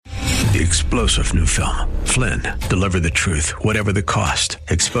the explosive new film, Flynn, Deliver the Truth, Whatever the Cost,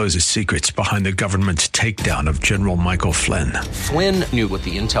 exposes secrets behind the government's takedown of General Michael Flynn. Flynn knew what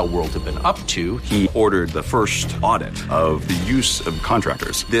the intel world had been up to. He ordered the first audit of the use of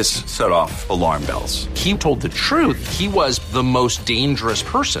contractors. This set off alarm bells. He told the truth. He was the most dangerous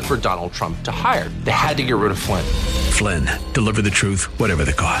person for Donald Trump to hire. They had to get rid of Flynn. Flynn, Deliver the Truth, Whatever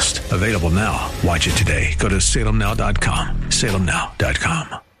the Cost. Available now. Watch it today. Go to salemnow.com.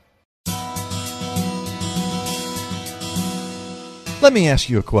 salemnow.com. Let me ask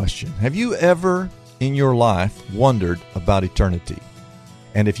you a question. Have you ever in your life wondered about eternity?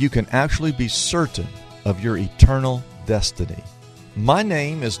 And if you can actually be certain of your eternal destiny? My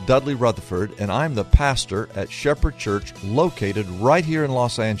name is Dudley Rutherford, and I'm the pastor at Shepherd Church located right here in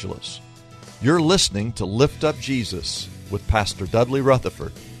Los Angeles. You're listening to Lift Up Jesus with Pastor Dudley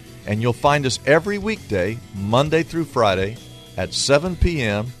Rutherford, and you'll find us every weekday, Monday through Friday, at 7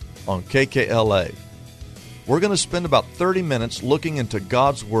 p.m. on KKLA. We're going to spend about 30 minutes looking into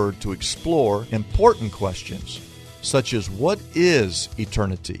God's Word to explore important questions, such as what is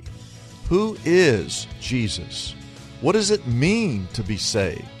eternity? Who is Jesus? What does it mean to be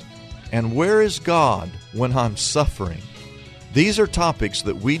saved? And where is God when I'm suffering? These are topics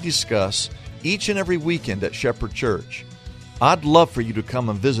that we discuss each and every weekend at Shepherd Church. I'd love for you to come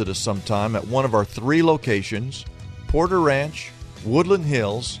and visit us sometime at one of our 3 locations, Porter Ranch, Woodland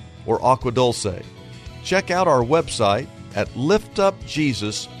Hills, or Agua Dulce. Check out our website at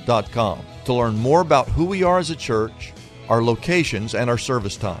liftupjesus.com to learn more about who we are as a church, our locations, and our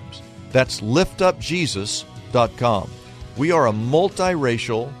service times. That's liftupjesus.com. We are a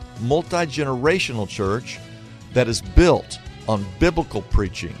multiracial, multi-generational church that is built on biblical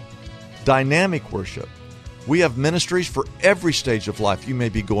preaching, dynamic worship. We have ministries for every stage of life you may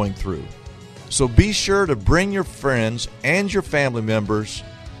be going through. So be sure to bring your friends and your family members.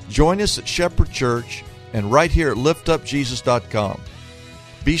 Join us at Shepherd Church and right here at liftupjesus.com.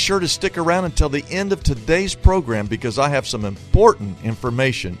 Be sure to stick around until the end of today's program because I have some important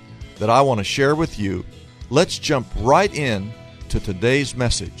information that I want to share with you. Let's jump right in to today's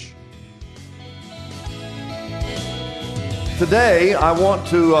message. Today, I want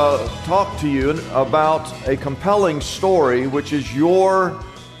to talk to you about a compelling story, which is your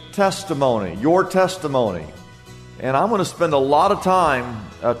testimony. Your testimony. And I'm going to spend a lot of time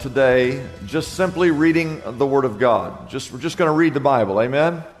today just simply reading the Word of God. We're just going to read the Bible.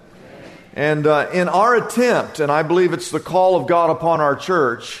 Amen? And in our attempt, and I believe it's the call of God upon our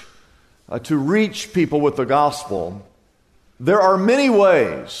church to reach people with the gospel, there are many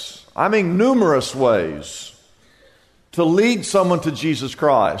ways, I mean numerous ways, to lead someone to Jesus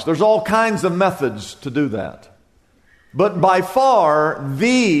Christ. There's all kinds of methods to do that. But by far,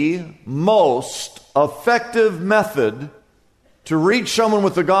 the most effective method to reach someone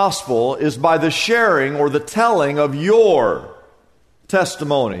with the gospel is by the sharing or the telling of your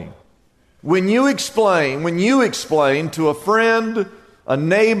testimony. When you explain to a friend, a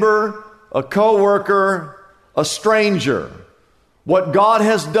neighbor, a coworker, a stranger, what God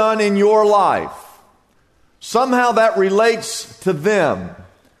has done in your life, somehow that relates to them.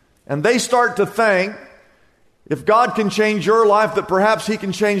 And they start to think, if God can change your life, that perhaps He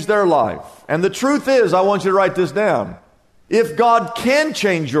can change their life. And the truth is, I want you to write this down. If God can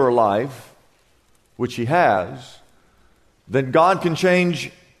change your life, which He has, then God can change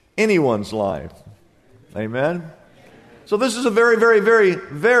anyone's life. Amen? So this is a very, very, very,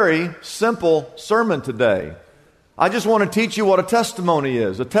 very simple sermon today. I just want to teach you what a testimony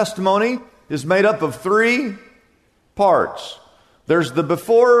is. A testimony is made up of 3 parts. There's the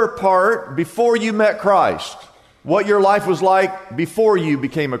before part, before you met Christ. What your life was like before you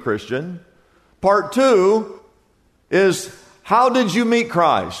became a Christian. Part 2 is how did you meet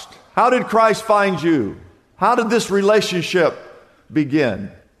Christ? How did Christ find you? How did this relationship begin?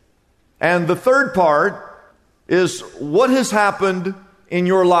 And the third part is what has happened in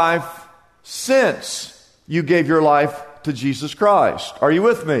your life since you gave your life to Jesus Christ. Are you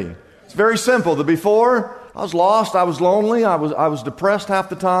with me? It's very simple. The before, I was lost, I was lonely, I was depressed half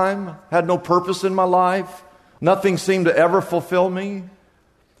the time, had no purpose in my life. Nothing seemed to ever fulfill me.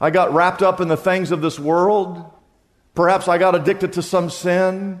 I got wrapped up in the things of this world. Perhaps I got addicted to some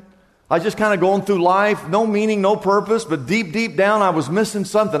sin. I was just kind of going through life, no meaning, no purpose, but deep, deep down I was missing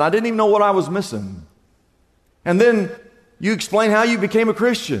something. I didn't even know what I was missing. And then you explain how you became a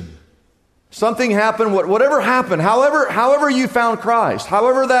Christian. Something happened, whatever happened, however you found Christ,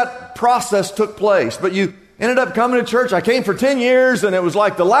 however that process took place, but you ended up coming to church. I came for 10 years, and it was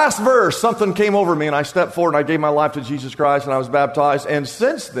like the last verse, something came over me, and I stepped forward, and I gave my life to Jesus Christ, and I was baptized. And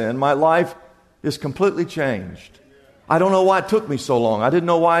since then, my life is completely changed. I don't know why it took me so long. I didn't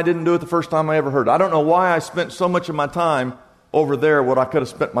know why I didn't do it the first time I ever heard it. I don't know why I spent so much of my time over there when I could have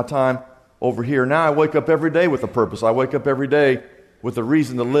spent my time over here. Now I wake up every day with a purpose. I wake up every day with a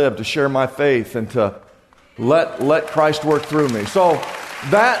reason to live, to share my faith, and to let Christ work through me. So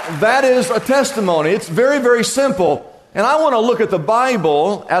that is a testimony. It's very, very simple. And I want to look at the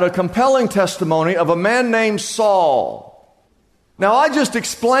Bible at a compelling testimony of a man named Saul. Now, I just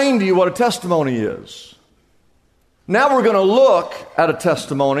explained to you what a testimony is. Now we're going to look at a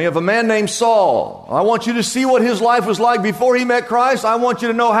testimony of a man named Saul. I want you to see what his life was like before he met Christ. I want you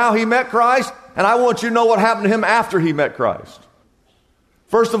to know how he met Christ. And I want you to know what happened to him after he met Christ.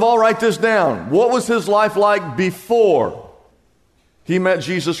 First of all, write this down. What was his life like before he met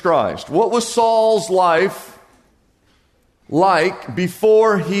Jesus Christ? What was Saul's life like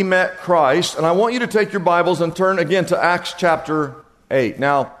before he met Christ? And I want you to take your Bibles and turn again to Acts chapter 8.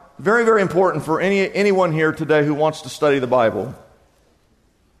 Now, very, very important for anyone here today who wants to study the Bible.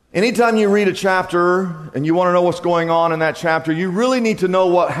 Anytime you read a chapter and you want to know what's going on in that chapter, you really need to know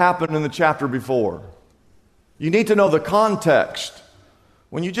what happened in the chapter before. You need to know the context.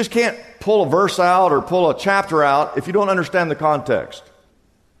 When you just can't pull a verse out or pull a chapter out if you don't understand the context.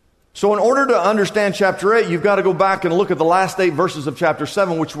 So in order to understand chapter 8, you've got to go back and look at the last 8 verses of chapter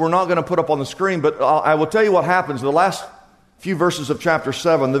 7, which we're not going to put up on the screen, but I will tell you what happens. The last few verses of chapter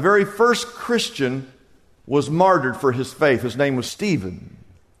 7, the very first Christian was martyred for his faith. His name was Stephen.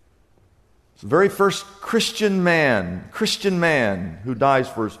 It's the very first Christian man who dies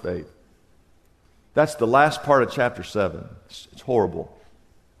for his faith. That's the last part of chapter 7. It's horrible.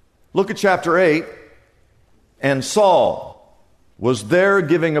 Look at chapter 8, and Saul was there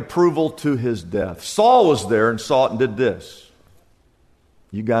giving approval to his death. Saul was there and saw it and did this.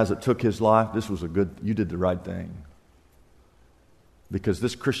 You guys that took his life, you did the right thing. Because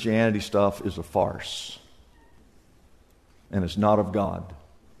this Christianity stuff is a farce. And it's not of God.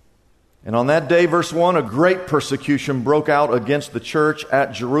 And on that day, verse 1, a great persecution broke out against the church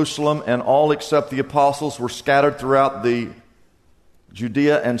at Jerusalem, and all except the apostles were scattered throughout the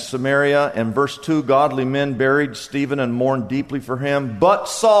Judea and Samaria. And verse 2, godly men buried Stephen and mourned deeply for him. But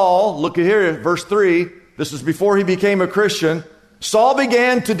Saul, look at here, verse 3, this is before he became a Christian. Saul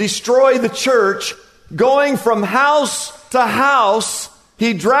began to destroy the church, going from house to house.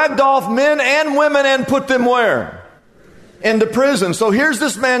 He dragged off men and women and put them where? Into prison. So here's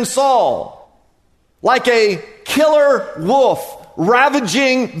this man Saul, like a killer wolf,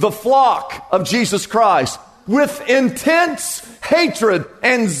 ravaging the flock of Jesus Christ. With intense hatred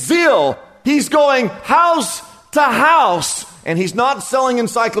and zeal, he's going house to house, and he's not selling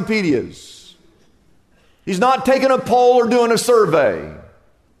encyclopedias. He's not taking a poll or doing a survey.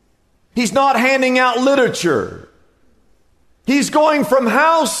 He's not handing out literature. He's going from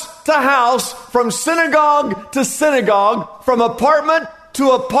house to house, from synagogue to synagogue, from apartment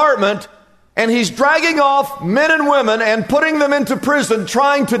to apartment, and he's dragging off men and women and putting them into prison,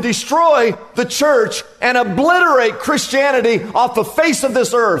 trying to destroy the church and obliterate Christianity off the face of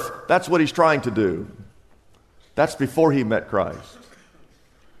this earth. That's what he's trying to do. That's before he met Christ.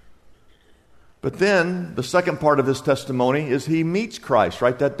 But then, the second part of his testimony is he meets Christ.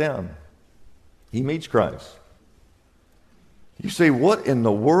 Write that down. He meets Christ. You say, what in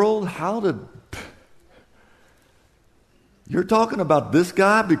the world? You're talking about this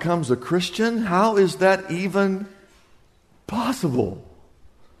guy becomes a Christian? How is that even possible?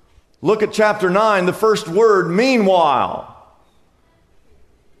 Look at chapter 9, the first word, meanwhile.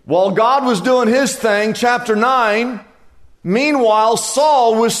 While God was doing his thing, chapter 9, meanwhile,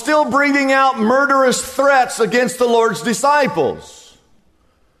 Saul was still breathing out murderous threats against the Lord's disciples.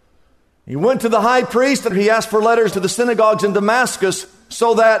 He went to the high priest and he asked for letters to the synagogues in Damascus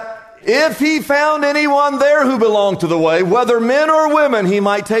so that if he found anyone there who belonged to the way, whether men or women, he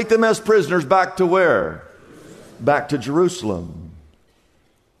might take them as prisoners back to where? Back to Jerusalem.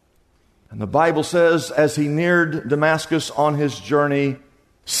 And the Bible says, as he neared Damascus on his journey,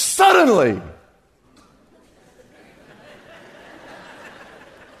 suddenly,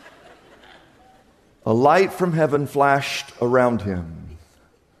 a light from heaven flashed around him.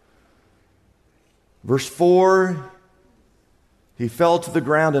 Verse 4, he fell to the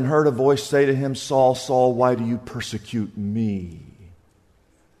ground and heard a voice say to him, Saul, Saul, why do you persecute me?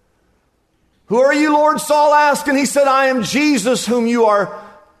 Who are you, Lord? Saul asked, and he said, I am Jesus whom you are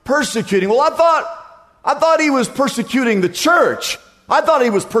persecuting. Well, I thought he was persecuting the church. I thought he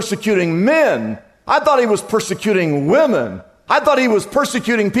was persecuting men. I thought he was persecuting women. I thought he was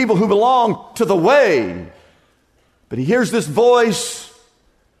persecuting people who belong to the way. But he hears this voice,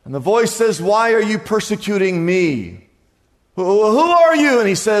 and the voice says, why are you persecuting me? Who are you? And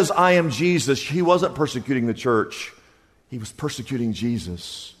he says, I am Jesus. He wasn't persecuting the church. He was persecuting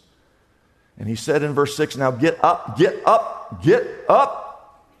Jesus. And he said in verse 6, now get up, get up, get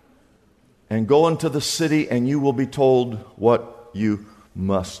up, and go into the city, and you will be told what you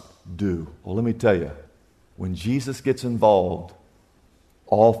must do. Well, let me tell you, when Jesus gets involved,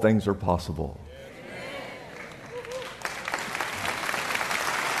 all things are possible.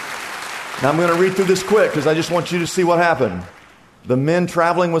 Now I'm going to read through this quick because I just want you to see what happened. The men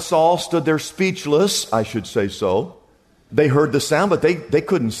traveling with Saul stood there speechless, I should say so. They heard the sound, but they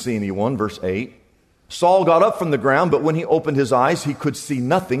couldn't see anyone. Verse 8. Saul got up from the ground, but when he opened his eyes, he could see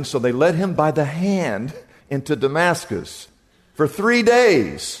nothing. So they led him by the hand into Damascus. For 3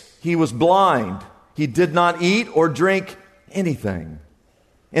 days he was blind. He did not eat or drink anything.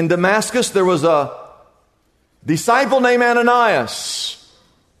 In Damascus there was a disciple named Ananias.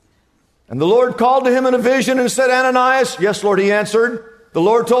 And the Lord called to him in a vision and said, Ananias, yes, Lord, he answered. The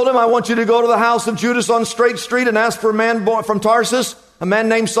Lord told him, I want you to go to the house of Judas on Straight Street and ask for a man from Tarsus, a man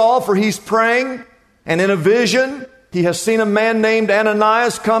named Saul, for he's praying. And in a vision, he has seen a man named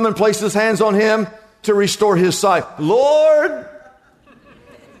Ananias come and place his hands on him to restore his sight. Lord,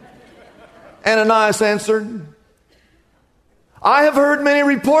 Ananias answered, I have heard many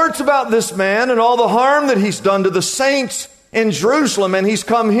reports about this man and all the harm that he's done to the saints in Jerusalem, and he's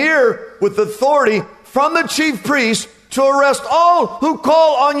come here with authority from the chief priest to arrest all who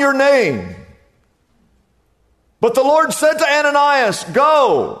call on your name. But the Lord said to Ananias,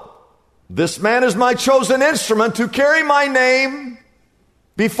 go, this man is my chosen instrument to carry my name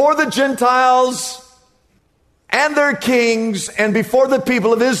before the Gentiles and their kings and before the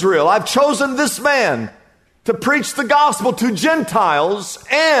people of Israel. I've chosen this man to preach the gospel to Gentiles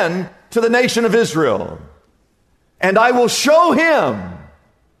and to the nation of Israel. And I will show him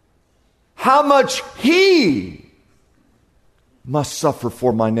how much he must suffer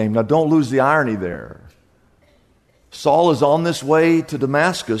for my name. Now don't lose the irony there. Saul is on this way to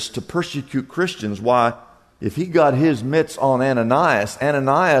Damascus to persecute Christians. Why? If he got his mitts on Ananias,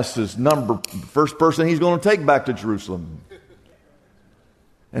 Ananias is first person he's going to take back to Jerusalem.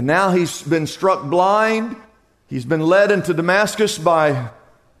 And now he's been struck blind. He's been led into Damascus by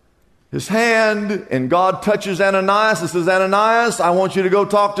his hand, and God touches Ananias and says, Ananias, I want you to go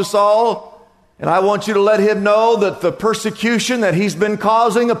talk to Saul, and I want you to let him know that the persecution that he's been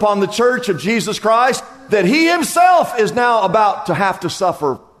causing upon the church of Jesus Christ, that he himself is now about to have to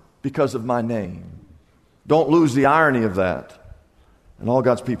suffer because of my name. Don't lose the irony of that. And all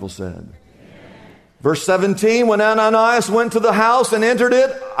God's people said. Amen. Verse 17, when Ananias went to the house and entered it,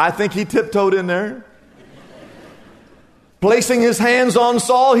 I think he tiptoed in there. Placing his hands on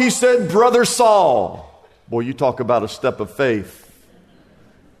Saul, he said, Brother Saul. Boy, you talk about a step of faith.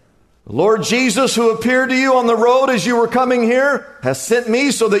 The Lord Jesus, who appeared to you on the road as you were coming here, has sent me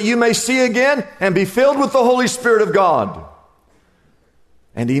so that you may see again and be filled with the Holy Spirit of God.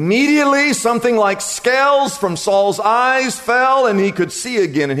 And immediately something like scales from Saul's eyes fell and he could see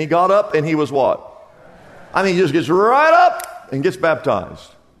again. And he got up and he was what? I mean, he just gets right up and gets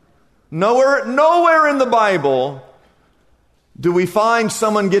baptized. Nowhere in the Bible do we find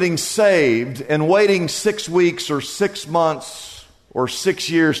someone getting saved and waiting 6 weeks or 6 months or 6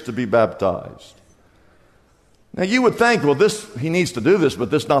 years to be baptized? Now you would think, well, he needs to do this, but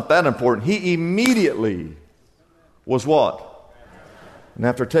this is not that important. He immediately was what? And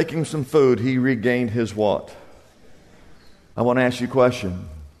after taking some food, he regained his what? I want to ask you a question.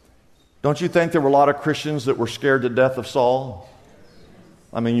 Don't you think there were a lot of Christians that were scared to death of Saul?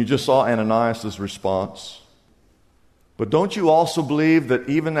 I mean, you just saw Ananias' response. But don't you also believe that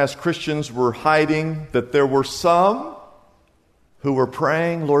even as Christians were hiding, that there were some who were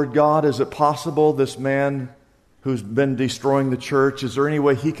praying, Lord God, is it possible this man who's been destroying the church, is there any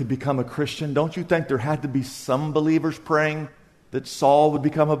way he could become a Christian? Don't you think there had to be some believers praying that Saul would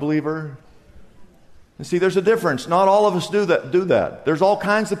become a believer? And see, there's a difference. Not all of us do that. There's all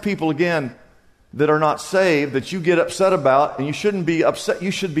kinds of people, again, that are not saved that you get upset about, and you shouldn't be upset. You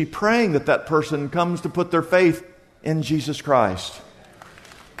should be praying that that person comes to put their faith in Jesus Christ.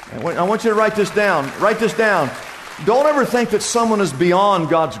 I want you to write this down. Write this down. Don't ever think that someone is beyond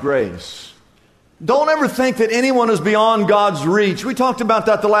God's grace. Don't ever think that anyone is beyond God's reach. We talked about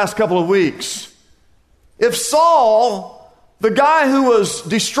that the last couple of weeks. If Saul, the guy who was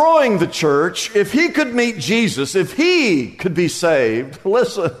destroying the church, if he could meet Jesus, if he could be saved,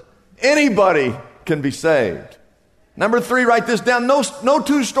 listen, anybody can be saved. Number 3, write this down. No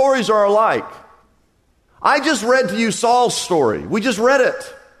two stories are alike. I just read to you Saul's story. We just read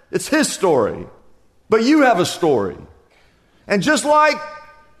it. It's his story. But you have a story. And just like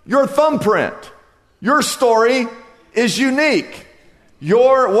your thumbprint, your story is unique.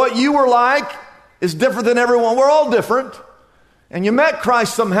 What you were like is different than everyone. We're all different. And you met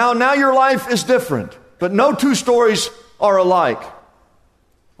Christ somehow. Now your life is different. But no two stories are alike.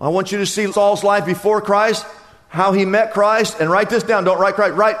 I want you to see Saul's life before Christ, how he met Christ, and write this down. Don't write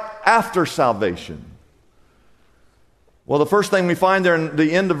Christ. Write after salvation. Well, the first thing we find there in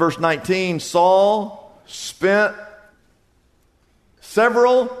the end of verse 19, Saul spent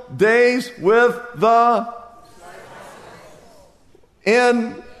several days with the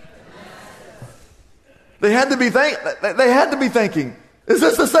They had to be thinking, is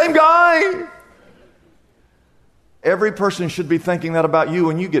this the same guy? Every person should be thinking that about you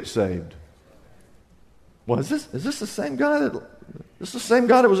when you get saved. Well, is this the same guy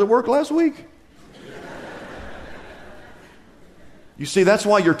that was at work last week? You see, that's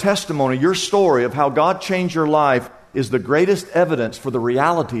why your testimony, your story of how God changed your life is the greatest evidence for the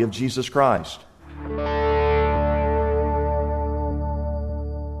reality of Jesus Christ.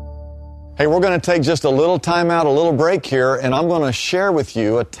 Hey, we're going to take just a little time out, a little break here, and I'm going to share with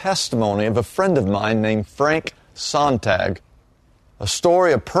you a testimony of a friend of mine named Frank Sontag. A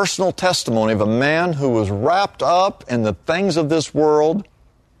story, a personal testimony of a man who was wrapped up in the things of this world.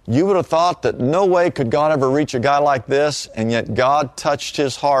 You would have thought that no way could God ever reach a guy like this, and yet God touched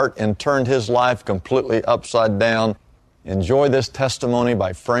his heart and turned his life completely upside down. Enjoy this testimony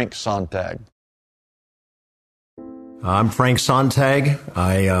by Frank Sontag. I'm Frank Sontag.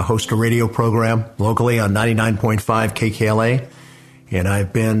 I host a radio program locally on 99.5 KKLA, and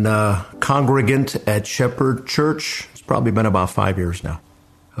I've been congregant at Shepherd Church. It's probably been about 5 years now.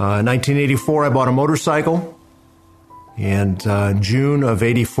 In 1984, I bought a motorcycle, and in June of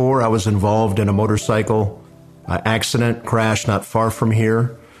 84, I was involved in a motorcycle accident, crash not far from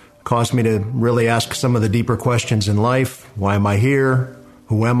here. Caused me to really ask some of the deeper questions in life. Why am I here?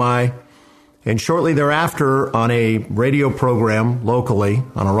 Who am I? And shortly thereafter, on a radio program locally,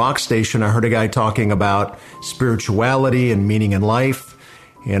 on a rock station, I heard a guy talking about spirituality and meaning in life.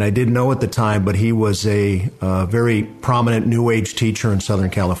 And I didn't know at the time, but he was a very prominent New Age teacher in Southern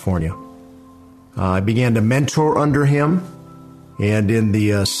California. I began to mentor under him. And in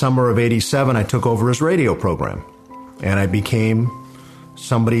the summer of 87, I took over his radio program. And I became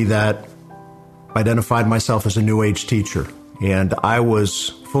somebody that identified myself as a New Age teacher. And I was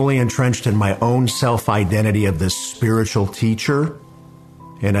fully entrenched in my own self-identity of this spiritual teacher.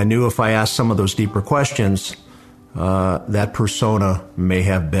 And I knew if I asked some of those deeper questions, that persona may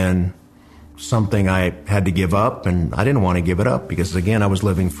have been something I had to give up. And I didn't want to give it up because, again, I was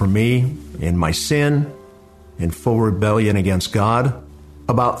living for me in my sin, in full rebellion against God.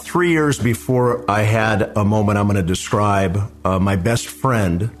 About 3 years before I had a moment I'm going to describe, my best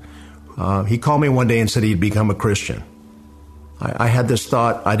friend, he called me one day and said he'd become a Christian. I had this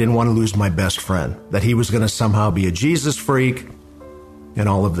thought, I didn't want to lose my best friend, that he was going to somehow be a Jesus freak and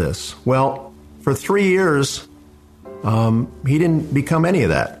all of this. Well, for 3 years, he didn't become any of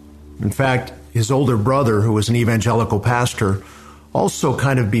that. In fact, his older brother, who was an evangelical pastor, also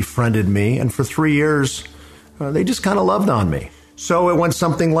kind of befriended me. And for 3 years, they just kind of loved on me. So it went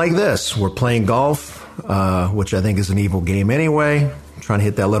something like this. We're playing golf, which I think is an evil game anyway, trying to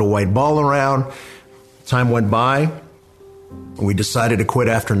hit that little white ball around. Time went by. We decided to quit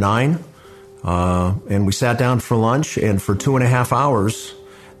after 9, and we sat down for lunch, and for 2.5 hours,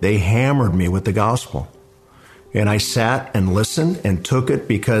 they hammered me with the gospel. And I sat and listened and took it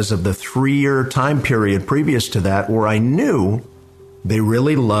because of the 3-year time period previous to that where I knew they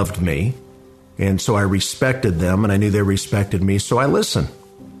really loved me, and so I respected them, and I knew they respected me, so I listened.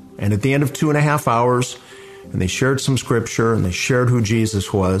 And at the end of 2.5 hours, and they shared some scripture, and they shared who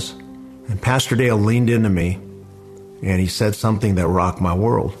Jesus was, and Pastor Dale leaned into me, and he said something that rocked my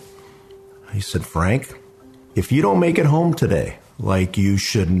world. He said, Frank, if you don't make it home today, like you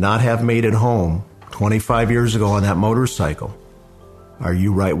should not have made it home 25 years ago on that motorcycle, are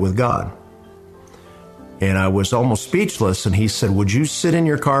you right with God? And I was almost speechless, and he said, would you sit in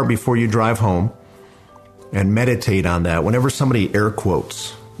your car before you drive home and meditate on that? Whenever somebody air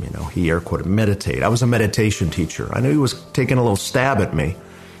quotes, he air quoted, meditate. I was a meditation teacher. I knew he was taking a little stab at me,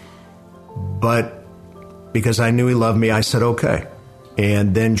 but because I knew he loved me, I said, okay.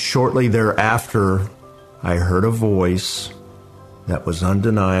 And then shortly thereafter, I heard a voice that was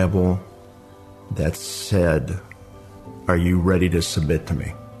undeniable that said, are you ready to submit to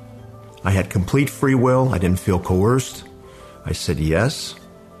me? I had complete free will. I didn't feel coerced. I said, yes.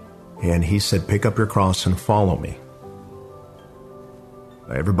 And he said, pick up your cross and follow me.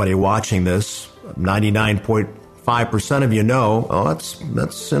 Everybody watching this, 99.5% of you know,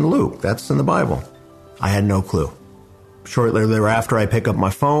 that's in Luke. That's in the Bible. I had no clue. Shortly thereafter, I pick up my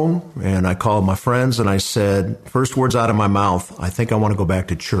phone and I called my friends and I said, first words out of my mouth, I think I want to go back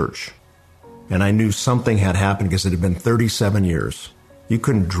to church. and I knew something had happened because it had been 37 years. You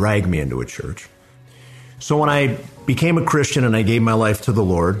couldn't drag me into a church. So when I became a Christian and I gave my life to the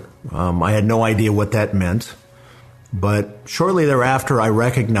Lord, I had no idea what that meant. But shortly thereafter, I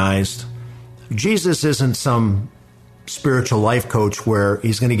recognized Jesus isn't some spiritual life coach where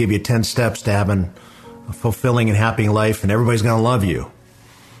he's going to give you 10 steps to having a fulfilling and happy life and everybody's going to love you.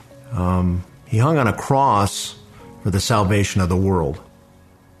 He hung on a cross for the salvation of the world.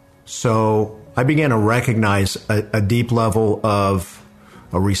 So I began to recognize a deep level of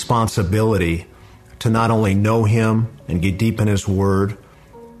a responsibility to not only know him and get deep in his word,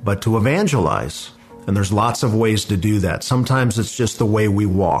 but to evangelize. And there's lots of ways to do that. Sometimes it's just the way we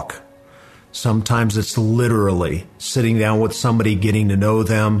walk. Sometimes it's literally sitting down with somebody, getting to know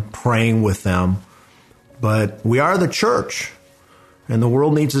them, praying with them. But we are the church, and the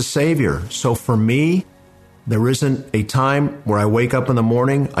world needs a Savior. So for me, there isn't a time where I wake up in the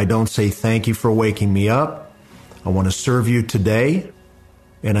morning, I don't say thank you for waking me up. I want to serve you today.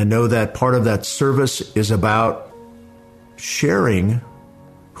 And I know that part of that service is about sharing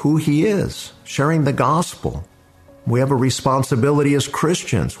who he is, sharing the gospel. We have a responsibility as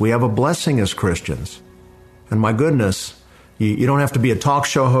Christians. We have a blessing as Christians. And my goodness, you don't have to be a talk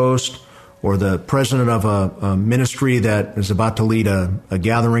show host or the president of a ministry that is about to lead a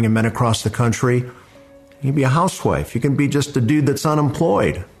gathering of men across the country. You can be a housewife. You can be just a dude that's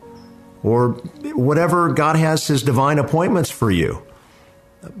unemployed or whatever God has his divine appointments for you.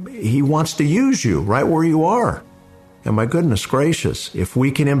 He wants to use you right where you are. And my goodness gracious, if we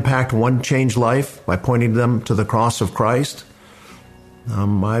can impact one changed life by pointing them to the cross of Christ,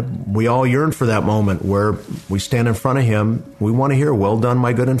 we all yearn for that moment where we stand in front of him. We want to hear, well done,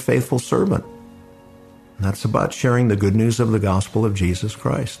 my good and faithful servant. And that's about sharing the good news of the gospel of Jesus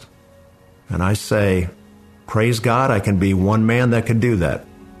Christ. And I say, praise God, I can be one man that can do that,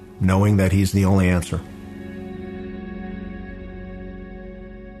 knowing that he's the only answer.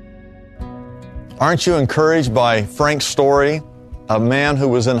 Aren't you encouraged by Frank's story? A man who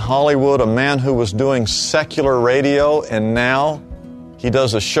was in Hollywood, a man who was doing secular radio, and now he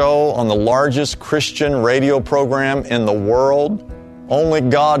does a show on the largest Christian radio program in the world. Only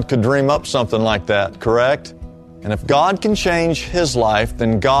God could dream up something like that, correct? And if God can change his life,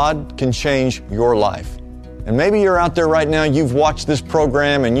 then God can change your life. And maybe you're out there right now, you've watched this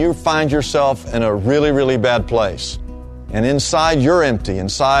program and you find yourself in a really, really bad place. And inside you're empty.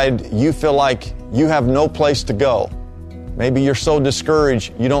 Inside you feel like you have no place to go. Maybe you're so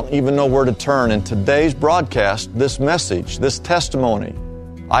discouraged you don't even know where to turn. In today's broadcast, this message, this testimony,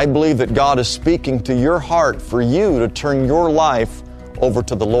 I believe that God is speaking to your heart for you to turn your life over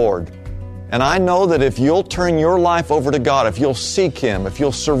to the Lord. And I know that if you'll turn your life over to God, if you'll seek him, if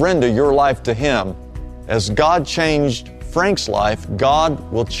you'll surrender your life to him, as God changed Frank's life,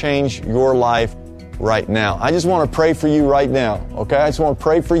 God will change your life right now. I just want to pray for you right now, okay? I just want to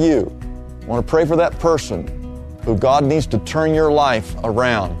pray for you. I want to pray for that person who God needs to turn your life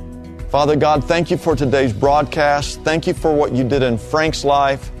around. Father God, thank you for today's broadcast. Thank you for what you did in Frank's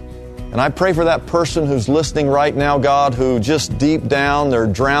life. And I pray for that person who's listening right now, God, who just deep down, they're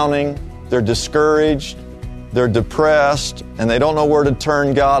drowning, they're discouraged, they're depressed, and they don't know where to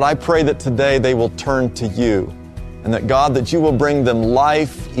turn, God. I pray that today they will turn to you. And that, God, that you will bring them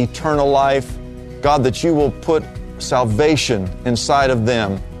life, eternal life. God, that you will put salvation inside of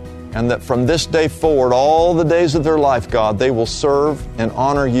them. And that from this day forward, all the days of their life, God, they will serve and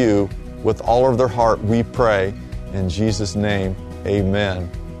honor you with all of their heart, we pray. In Jesus' name, amen.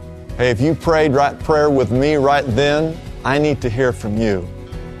 Hey, if you prayed right prayer with me right then, I need to hear from you.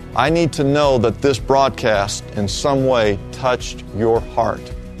 I need to know that this broadcast in some way touched your heart.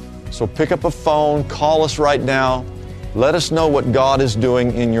 So pick up a phone, call us right now. Let us know what God is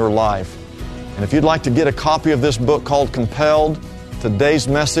doing in your life. And if you'd like to get a copy of this book called Compelled, today's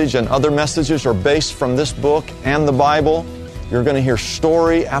message and other messages are based from this book and the Bible. You're going to hear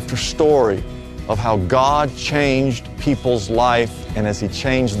story after story of how God changed people's life. And as he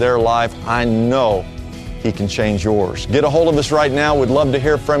changed their life, I know he can change yours. Get a hold of us right now. We'd love to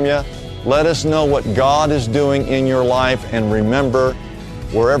hear from you. Let us know what God is doing in your life. And remember,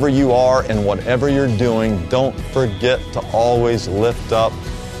 wherever you are and whatever you're doing, don't forget to always lift up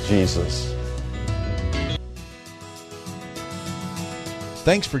Jesus.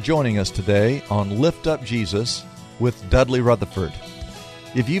 Thanks for joining us today on Lift Up Jesus with Dudley Rutherford.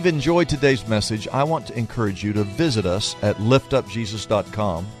 If you've enjoyed today's message, I want to encourage you to visit us at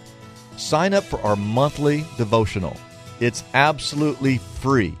liftupjesus.com. Sign up for our monthly devotional. It's absolutely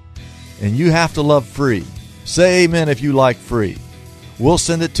free, and you have to love free. Say amen if you like free. We'll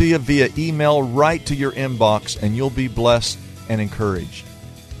send it to you via email right to your inbox, and you'll be blessed and encouraged.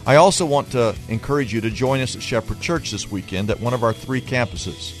 I also want to encourage you to join us at Shepherd Church this weekend at one of our 3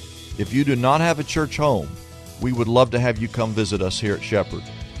 campuses. If you do not have a church home, we would love to have you come visit us here at Shepherd,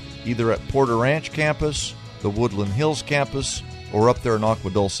 either at Porter Ranch campus, the Woodland Hills campus, or up there in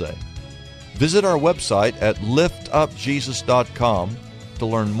Agua Dulce. Visit our website at liftupjesus.com to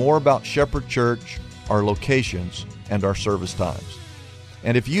learn more about Shepherd Church, our locations, and our service times.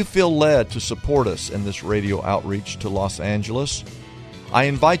 And if you feel led to support us in this radio outreach to Los Angeles, I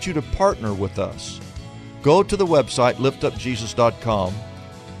invite you to partner with us. Go to the website, liftupjesus.com,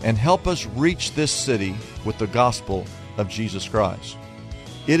 and help us reach this city with the gospel of Jesus Christ.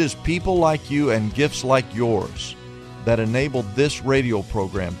 It is people like you and gifts like yours that enabled this radio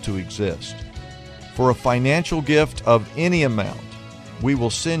program to exist. For a financial gift of any amount, we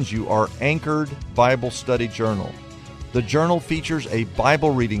will send you our Anchored Bible Study Journal. The journal features a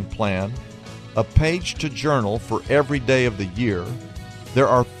Bible reading plan, a page to journal for every day of the year. There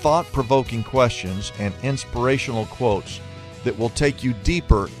are thought-provoking questions and inspirational quotes that will take you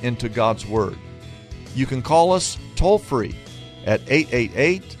deeper into God's Word. You can call us toll-free at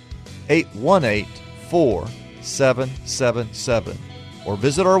 888-818-4777 or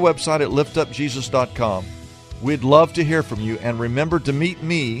visit our website at liftupjesus.com. We'd love to hear from you, and remember to meet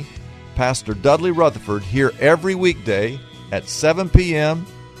me, Pastor Dudley Rutherford, here every weekday at 7 p.m.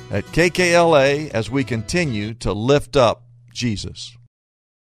 at KKLA as we continue to lift up Jesus.